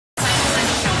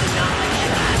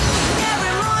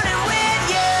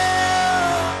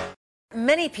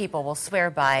Many people will swear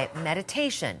by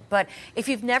meditation, but if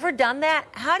you've never done that,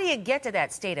 how do you get to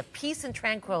that state of peace and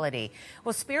tranquility?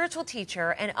 Well, spiritual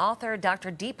teacher and author Dr.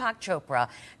 Deepak Chopra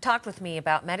talked with me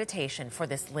about meditation for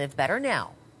this Live Better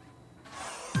Now.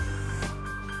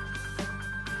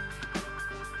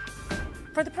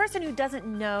 For the person who doesn't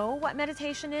know what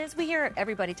meditation is, we hear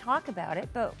everybody talk about it,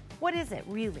 but what is it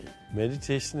really?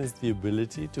 Meditation is the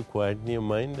ability to quieten your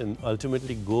mind and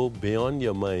ultimately go beyond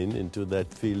your mind into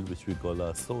that field which we call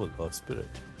our soul, our spirit.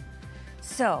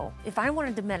 So, if I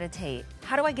wanted to meditate,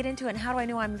 how do I get into it and how do I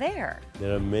know I'm there?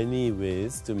 There are many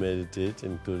ways to meditate,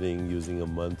 including using a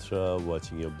mantra,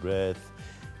 watching your breath,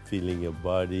 feeling your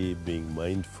body, being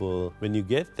mindful. When you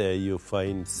get there, you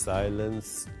find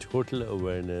silence, total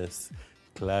awareness,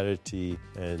 clarity,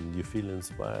 and you feel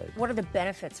inspired. What are the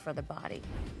benefits for the body?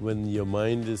 When your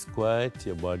mind is quiet,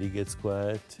 your body gets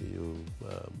quiet, you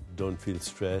don't feel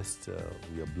stressed,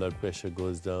 your blood pressure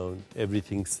goes down,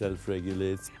 everything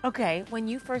self-regulates. Okay, when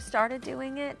you first started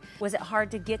doing it, was it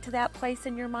hard to get to that place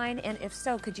in your mind? And if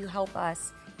so, could you help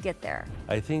us get there?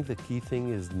 I think the key thing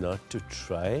is not to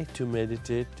try to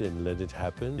meditate and let it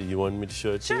happen. You want me to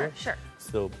show it to you? Sure.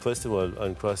 So first of all,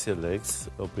 uncross your legs,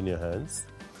 open your hands,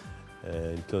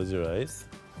 and close your eyes,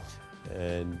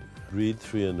 and breathe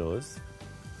through your nose,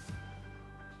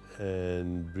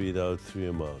 and breathe out through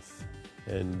your mouth.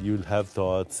 And you'll have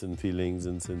thoughts and feelings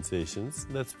and sensations.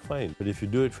 That's fine. But if you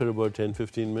do it for about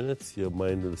 10-15 minutes, your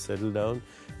mind will settle down,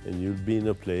 and you'll be in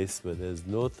a place where there's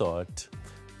no thought,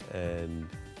 and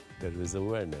there is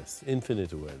awareness,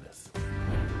 infinite awareness.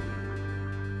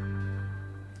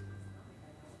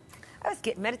 I was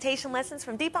getting meditation lessons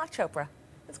from Deepak Chopra.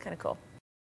 That's kind of cool.